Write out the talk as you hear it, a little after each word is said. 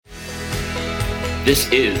This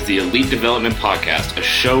is the Elite Development Podcast, a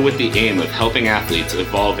show with the aim of helping athletes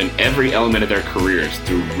evolve in every element of their careers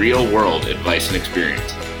through real-world advice and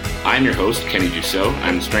experience. I'm your host, Kenny Dussault.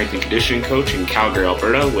 I'm a strength and conditioning coach in Calgary,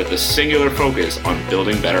 Alberta, with a singular focus on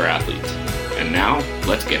building better athletes. And now,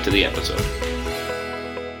 let's get to the episode.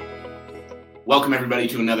 Welcome, everybody,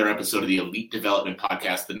 to another episode of the Elite Development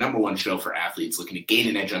Podcast, the number one show for athletes looking to gain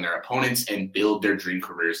an edge on their opponents and build their dream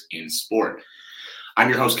careers in sport. I'm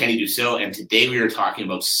your host, Kenny Dussault, and today we are talking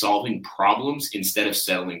about solving problems instead of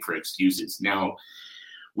settling for excuses. Now,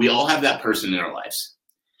 we all have that person in our lives,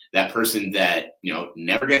 that person that,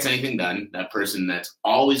 never gets anything done, that person that's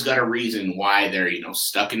always got a reason why they're,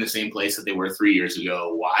 stuck in the same place that they were 3 years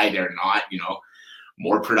ago, why they're not,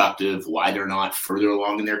 more productive, why they're not further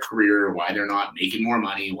along in their career, why they're not making more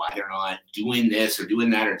money, why they're not doing this or doing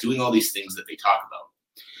that or doing all these things that they talk about.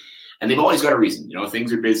 And they've always got a reason,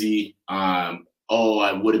 things are busy.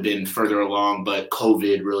 I would have been further along, but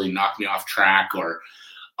COVID really knocked me off track, or,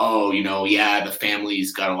 the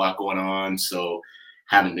family's got a lot going on, so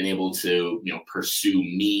haven't been able to, pursue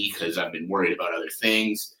me because I've been worried about other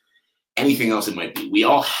things. Anything else it might be. We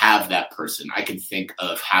all have that person. I can think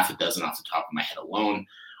of half a dozen off the top of my head alone.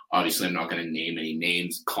 Obviously, I'm not going to name any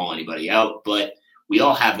names, call anybody out, but we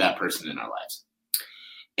all have that person in our lives.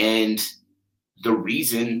 And the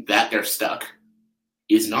reason that they're stuck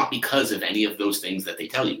is not because of any of those things that they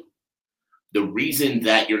tell you. The reason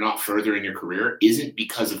that you're not further in your career isn't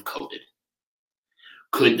because of COVID.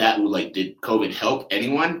 Did COVID help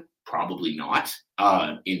anyone? Probably not.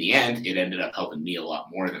 In the end, it ended up helping me a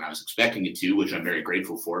lot more than I was expecting it to, which I'm very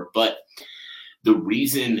grateful for. But the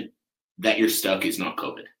reason that you're stuck is not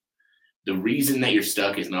COVID. The reason that you're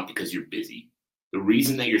stuck is not because you're busy. The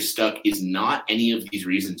reason that you're stuck is not any of these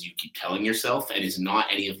reasons you keep telling yourself, and is not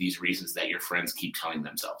any of these reasons that your friends keep telling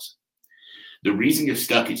themselves. The reason you're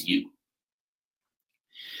stuck is you.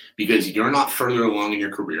 Because you're not further along in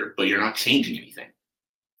your career, but you're not changing anything.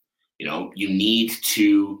 You need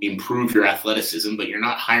to improve your athleticism, but you're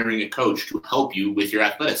not hiring a coach to help you with your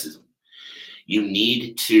athleticism. You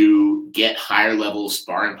need to get higher level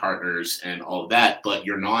sparring partners and all of that, but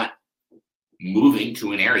you're not moving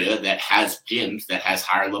to an area that has gyms that has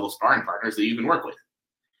higher level sparring partners that you can work with.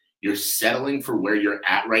 You're settling for where you're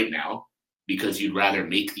at right now because you'd rather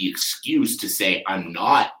make the excuse to say, I'm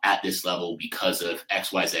not at this level because of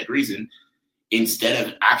XYZ reason, instead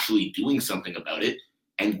of actually doing something about it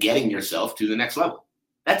and getting yourself to the next level.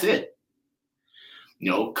 That's it.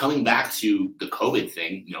 Coming back to the COVID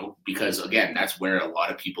thing, because again, that's where a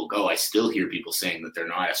lot of people go. I still hear people saying that they're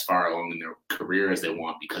not as far along in their career as they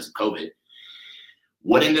want because of COVID.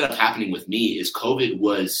 What ended up happening with me is COVID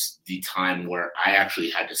was the time where I actually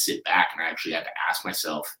had to sit back and I actually had to ask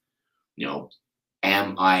myself,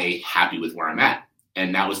 am I happy with where I'm at?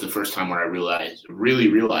 And that was the first time where I really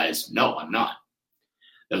realized, no, I'm not.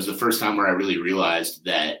 That was the first time where I really realized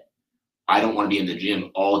that I don't want to be in the gym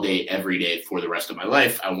all day, every day for the rest of my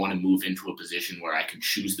life. I want to move into a position where I can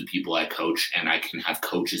choose the people I coach and I can have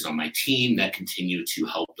coaches on my team that continue to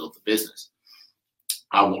help build the business.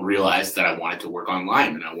 I realized that I wanted to work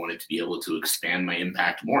online and I wanted to be able to expand my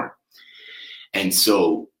impact more. And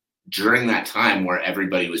so during that time where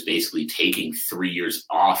everybody was basically taking 3 years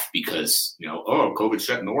off because, COVID's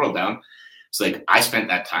shutting the world down, it's like I spent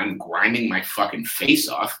that time grinding my fucking face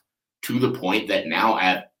off to the point that now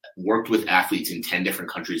I've worked with athletes in 10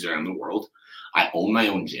 different countries around the world. I own my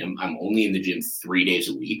own gym. I'm only in the gym 3 days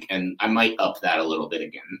a week, and I might up that a little bit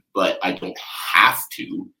again, but I don't have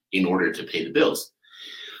to in order to pay the bills.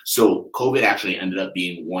 So COVID actually ended up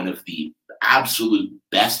being one of the absolute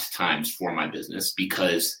best times for my business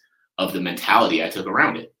because of the mentality I took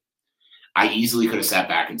around it. I easily could have sat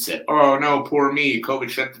back and said, oh no, poor me, COVID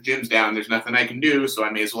shut the gyms down. There's nothing I can do. So I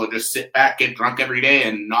may as well just sit back, get drunk every day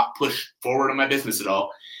and not push forward on my business at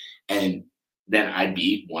all. And then I'd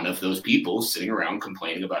be one of those people sitting around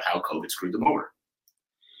complaining about how COVID screwed them over.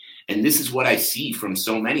 And this is what I see from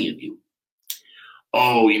so many of you.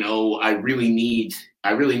 I really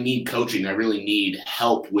need coaching. I really need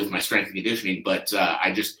help with my strength and conditioning, but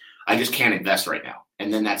I just can't invest right now.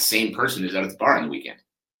 And then that same person is out at the bar on the weekend.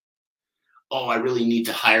 Oh, I really need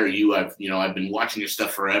to hire you. I've been watching your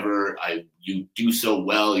stuff forever. You do so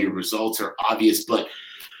well. Your results are obvious, but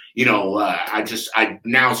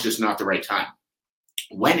now it's just not the right time.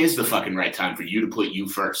 When is the fucking right time for you to put you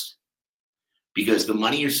first? Because the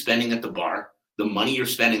money you're spending at the bar, the money you're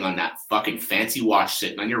spending on that fucking fancy watch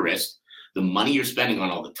sitting on your wrist, the money you're spending on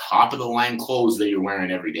all the top of the line clothes that you're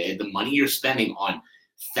wearing every day, the money you're spending on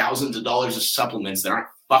thousands of dollars of supplements that aren't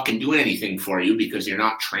fucking doing anything for you because you're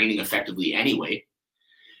not training effectively anyway,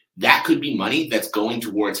 that could be money that's going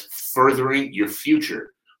towards furthering your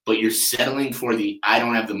future, but you're settling for the I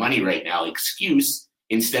don't have the money right now excuse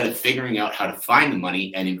instead of figuring out how to find the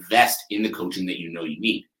money and invest in the coaching that you know you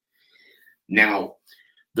need. Now,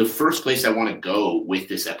 the first place I want to go with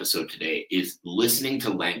this episode today is listening to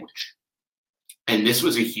language. And this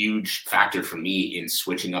was a huge factor for me in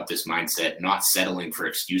switching up this mindset, not settling for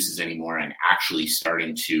excuses anymore and actually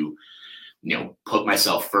starting to, put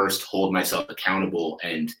myself first, hold myself accountable,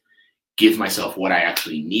 and give myself what I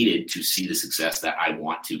actually needed to see the success that I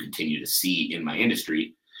want to continue to see in my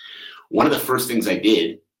industry. One of the first things I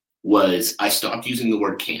did was I stopped using the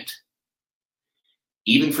word can't.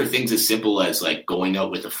 Even for things as simple as like going out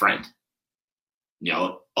with a friend.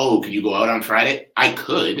 Can you go out on Friday? I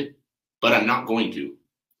could, but I'm not going to.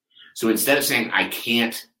 So instead of saying I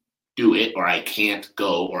can't do it, or I can't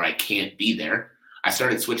go, or I can't be there, I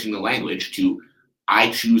started switching the language to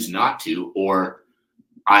I choose not to, or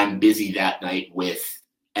I'm busy that night with,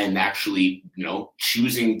 and actually,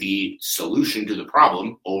 choosing the solution to the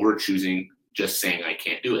problem over choosing just saying I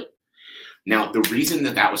can't do it. Now, the reason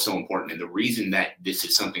that was so important, and the reason that this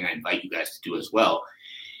is something I invite you guys to do as well,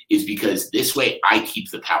 is because this way I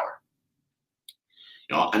keep the power.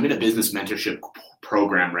 I'm in a business mentorship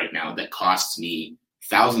program right now that costs me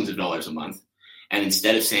thousands of dollars a month. And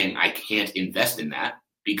instead of saying I can't invest in that,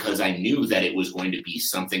 because I knew that it was going to be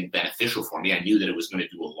something beneficial for me, I knew that it was going to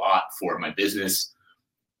do a lot for my business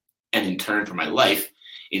and in turn for my life,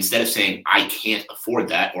 instead of saying I can't afford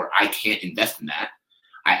that or I can't invest in that,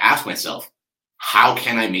 I asked myself, how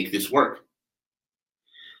can I make this work?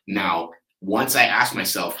 Now, once I asked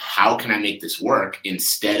myself, how can I make this work,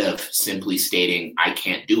 instead of simply stating I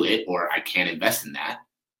can't do it or I can't invest in that,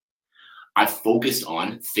 I focused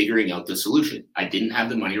on figuring out the solution. I didn't have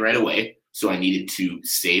the money right away, so I needed to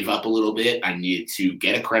save up a little bit. I needed to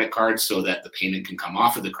get a credit card so that the payment can come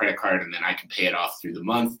off of the credit card and then I can pay it off through the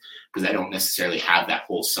month, because I don't necessarily have that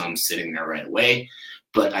whole sum sitting there right away.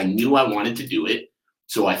 But I knew I wanted to do it,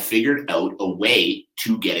 so I figured out a way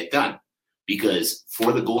to get it done. Because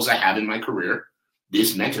for the goals I have in my career,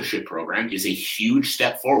 this mentorship program is a huge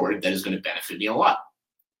step forward that is going to benefit me a lot.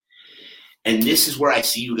 And this is where I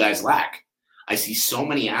see you guys lack. I see so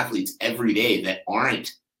many athletes every day that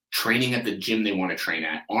aren't training at the gym they want to train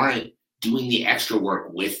at, aren't doing the extra work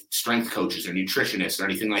with strength coaches or nutritionists or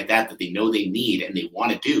anything like that they know they need and they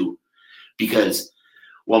want to do because,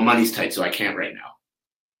 well, money's tight, so I can't right now.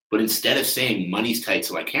 But instead of saying money's tight,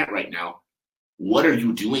 so I can't right now, what are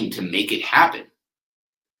you doing to make it happen?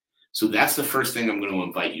 So that's the first thing I'm going to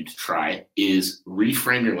invite you to try, is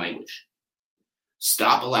reframe your language.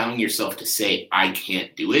 Stop allowing yourself to say, I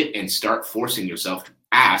can't do it, and start forcing yourself to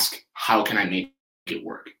ask, how can I make it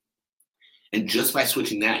work? And just by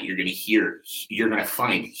switching that, you're going to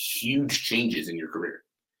find huge changes in your career.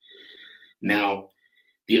 Now,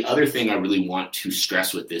 the other thing I really want to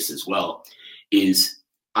stress with this as well is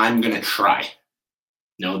I'm going to try.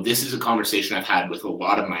 Now, this is a conversation I've had with a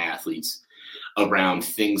lot of my athletes around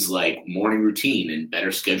things like morning routine and better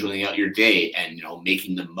scheduling out your day and,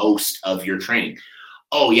 making the most of your training.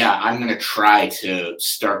 Oh yeah, I'm going to try to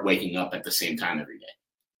start waking up at the same time every day.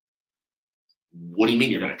 What do you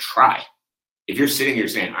mean you're going to try? If you're sitting here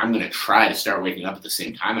saying, I'm going to try to start waking up at the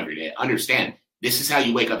same time every day, understand this is how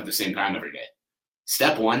you wake up at the same time every day.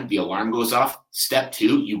 Step 1, the alarm goes off. Step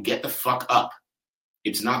 2, you get the fuck up.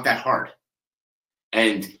 It's not that hard.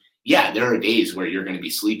 And yeah, there are days where you're going to be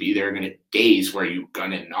sleepy. There are going to be days where you're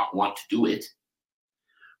going to not want to do it.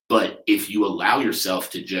 But if you allow yourself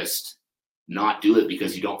to just not do it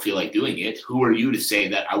because you don't feel like doing it, who are you to say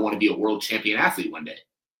that I want to be a world champion athlete one day?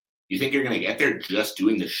 You think you're going to get there just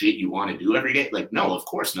doing the shit you want to do every day? Like, no, of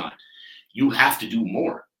course not. You have to do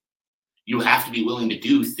more. You have to be willing to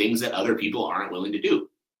do things that other people aren't willing to do.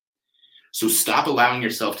 So stop allowing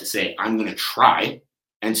yourself to say, I'm going to try,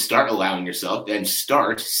 and start allowing yourself and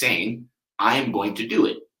start saying, I am going to do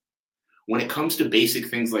it. When it comes to basic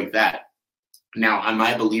things like that, now, am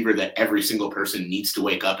I a believer that every single person needs to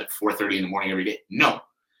wake up at 4:30 in the morning every day? No.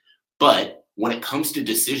 But when it comes to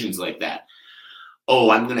decisions like that,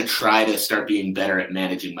 oh, I'm going to try to start being better at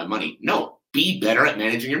managing my money. No, be better at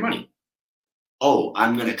managing your money. Oh,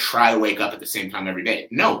 I'm going to try to wake up at the same time every day.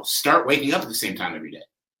 No, start waking up at the same time every day.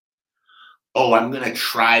 Oh, I'm going to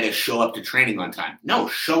try to show up to training on time. No,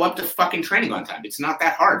 show up to fucking training on time. It's not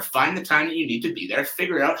that hard. Find the time that you need to be there,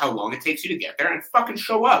 figure out how long it takes you to get there, and fucking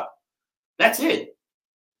show up. That's it.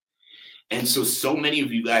 And so many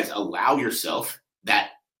of you guys allow yourself that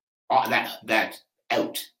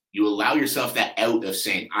out. You allow yourself that out of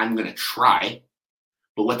saying, I'm going to try.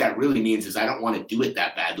 But what that really means is I don't want to do it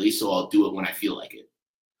that badly, so I'll do it when I feel like it.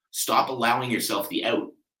 Stop allowing yourself the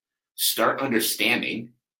out. Start understanding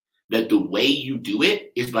that the way you do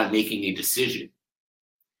it is by making a decision.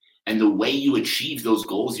 And the way you achieve those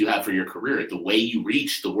goals you have for your career, the way you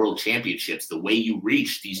reach the world championships, the way you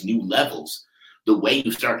reach these new levels, the way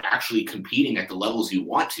you start actually competing at the levels you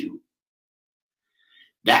want to,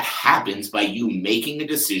 that happens by you making a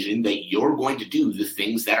decision that you're going to do the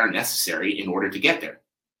things that are necessary in order to get there.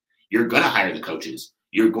 You're going to hire the coaches.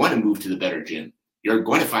 You're going to move to the better gym. You're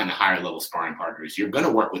going to find the higher level sparring partners. You're going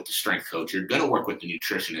to work with the strength coach. You're going to work with the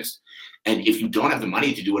nutritionist. And if you don't have the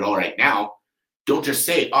money to do it all right now, don't just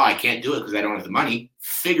say, oh, I can't do it because I don't have the money.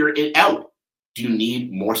 Figure it out. Do you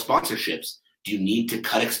need more sponsorships? Do you need to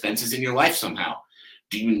cut expenses in your life somehow?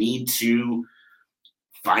 Do you need to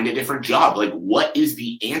find a different job? Like, what is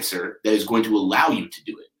the answer that is going to allow you to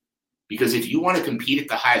do it? Because if you want to compete at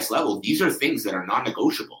the highest level, these are things that are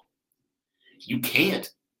non-negotiable. You can't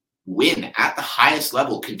win at the highest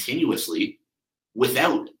level continuously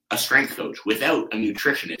without a strength coach, without a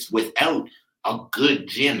nutritionist, without a good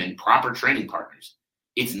gym and proper training partners.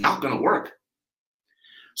 It's not going to work.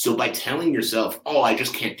 So by telling yourself, oh, I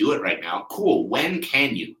just can't do it right now, cool. When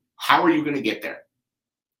can you? How are you going to get there?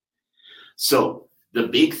 So the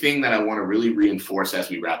big thing that I want to really reinforce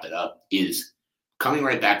as we wrap it up is coming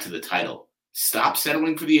right back to the title. Stop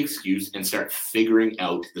settling for the excuse and start figuring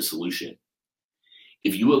out the solution.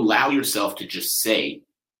 If you allow yourself to just say,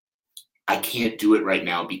 I can't do it right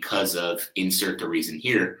now because of insert the reason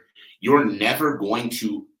here, you're never going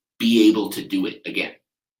to be able to do it again.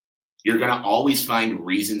 You're going to always find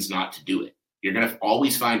reasons not to do it. You're going to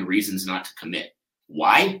always find reasons not to commit.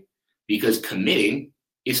 Why? Because committing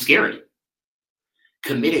is scary.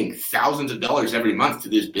 Committing thousands of dollars every month to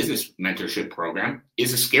this business mentorship program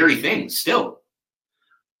is a scary thing still.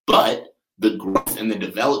 But the growth and the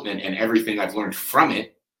development and everything I've learned from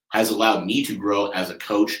it has allowed me to grow as a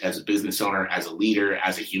coach, as a business owner, as a leader,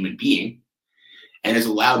 as a human being, and has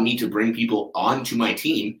allowed me to bring people onto my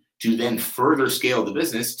team to then further scale the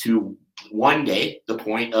business to one day the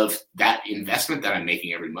point of that investment that I'm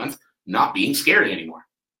making every month not being scary anymore.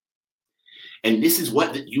 And this is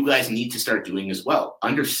what you guys need to start doing as well.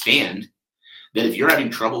 Understand that if you're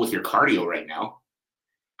having trouble with your cardio right now,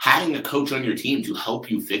 having a coach on your team to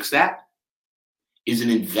help you fix that is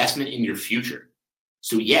an investment in your future.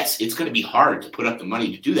 So yes, it's going to be hard to put up the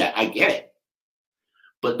money to do that. I get it.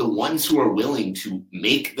 But the ones who are willing to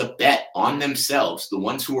make the bet on themselves, the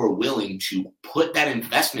ones who are willing to put that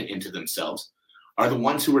investment into themselves are the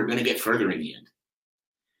ones who are going to get further in the end.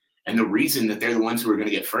 And the reason that they're the ones who are going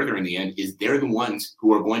to get further in the end is they're the ones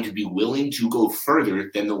who are going to be willing to go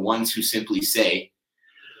further than the ones who simply say,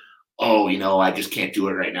 oh, I just can't do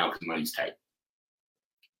it right now because money's tight.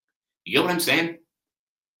 You get what I'm saying?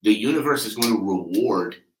 The universe is going to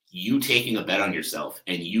reward you taking a bet on yourself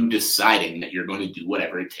and you deciding that you're going to do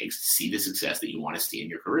whatever it takes to see the success that you want to see in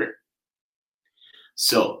your career.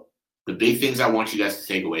 So the big things I want you guys to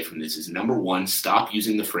take away from this is, number one, stop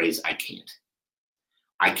using the phrase, I can't.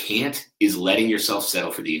 I can't is letting yourself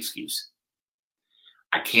settle for the excuse.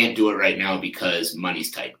 I can't do it right now because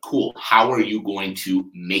money's tight. Cool. How are you going to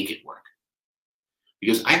make it work?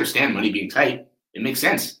 Because I understand money being tight. It makes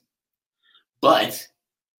sense. But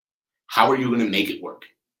how are you going to make it work?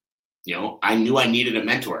 I knew I needed a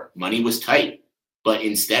mentor. Money was tight. But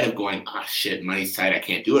instead of going, shit, money's tight, I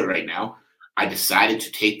can't do it right now, I decided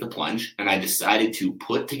to take the plunge and I decided to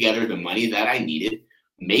put together the money that I needed,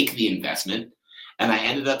 make the investment, and I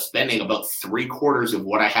ended up spending about 3/4 of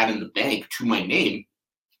what I had in the bank to my name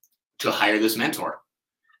to hire this mentor.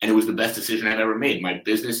 And it was the best decision I've ever made. My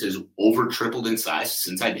business has over tripled in size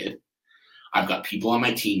since I did. I've got people on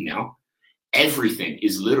my team now. Everything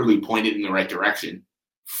is literally pointed in the right direction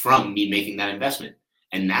from me making that investment.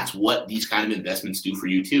 And that's what these kind of investments do for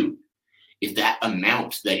you too. If that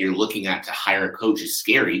amount that you're looking at to hire a coach is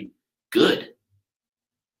scary, good.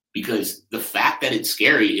 Because the fact that it's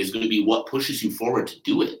scary is going to be what pushes you forward to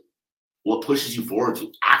do it. What pushes you forward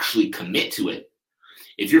to actually commit to it.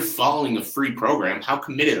 If you're following a free program, how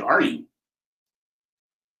committed are you?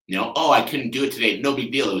 I couldn't do it today. No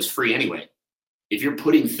big deal. It was free anyway. If you're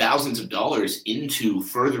putting thousands of dollars into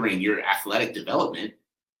furthering your athletic development,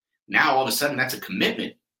 now all of a sudden that's a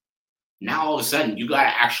commitment. Now all of a sudden you got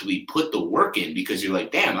to actually put the work in because you're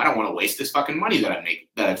like, damn, I don't want to waste this fucking money that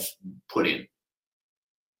I've put in.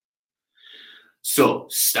 So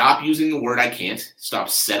stop using the word I can't. Stop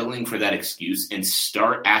settling for that excuse and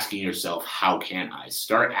start asking yourself, how can I?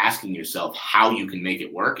 Start asking yourself how you can make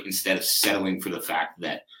it work instead of settling for the fact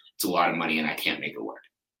that it's a lot of money and I can't make it work.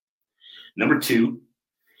 Number 2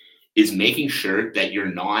 is making sure that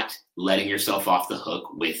you're not letting yourself off the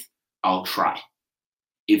hook with, I'll try.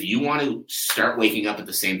 If you want to start waking up at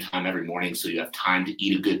the same time every morning so you have time to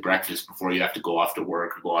eat a good breakfast before you have to go off to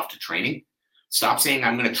work or go off to training, stop saying,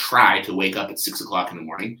 I'm going to try to wake up at 6 o'clock in the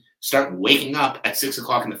morning. Start waking up at 6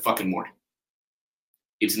 o'clock in the fucking morning.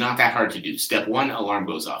 It's not that hard to do. Step 1, alarm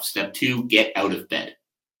goes off. Step 2, get out of bed.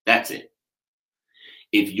 That's it.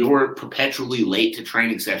 If you're perpetually late to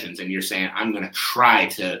training sessions and you're saying, I'm going to try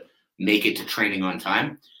to make it to training on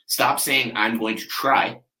time, stop saying, I'm going to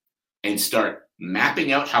try, and start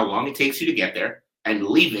mapping out how long it takes you to get there and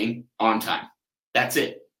leaving on time. That's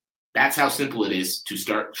it. That's how simple it is to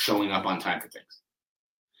start showing up on time for things.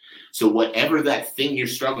 So whatever that thing you're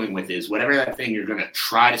struggling with is, whatever that thing you're going to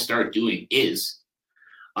try to start doing is,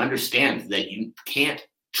 understand that you can't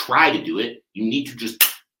try to do it. You need to just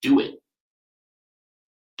do it.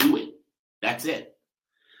 Do it. That's it.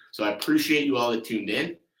 So I appreciate you all that tuned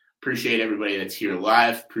in. Appreciate everybody that's here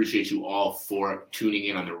live. Appreciate you all for tuning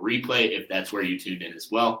in on the replay, if that's where you tuned in as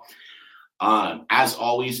well. As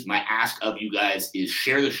always, my ask of you guys is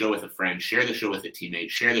share the show with a friend, share the show with a teammate,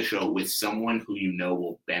 share the show with someone who you know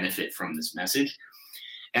will benefit from this message.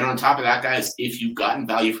 And on top of that, guys, if you've gotten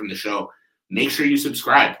value from the show, make sure you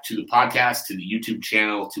subscribe to the podcast, to the YouTube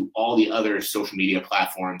channel, to all the other social media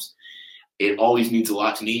platforms. It always means a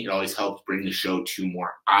lot to me. It always helps bring the show to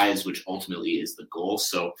more eyes, which ultimately is the goal.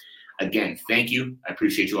 So again, thank you. I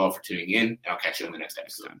appreciate you all for tuning in. I'll catch you on the next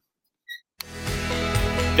episode.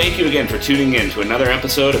 Thank you again for tuning in to another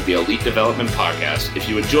episode of the Elite Development Podcast. If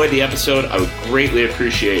you enjoyed the episode, I would greatly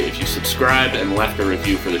appreciate if you subscribed and left a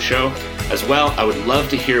review for the show. As well, I would love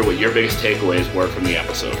to hear what your biggest takeaways were from the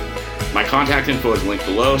episode. My contact info is linked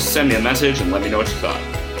below. Send me a message and let me know what you thought.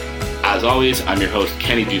 As always, I'm your host,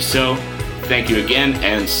 Kenny Dussault. Thank you again,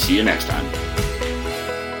 and see you next time.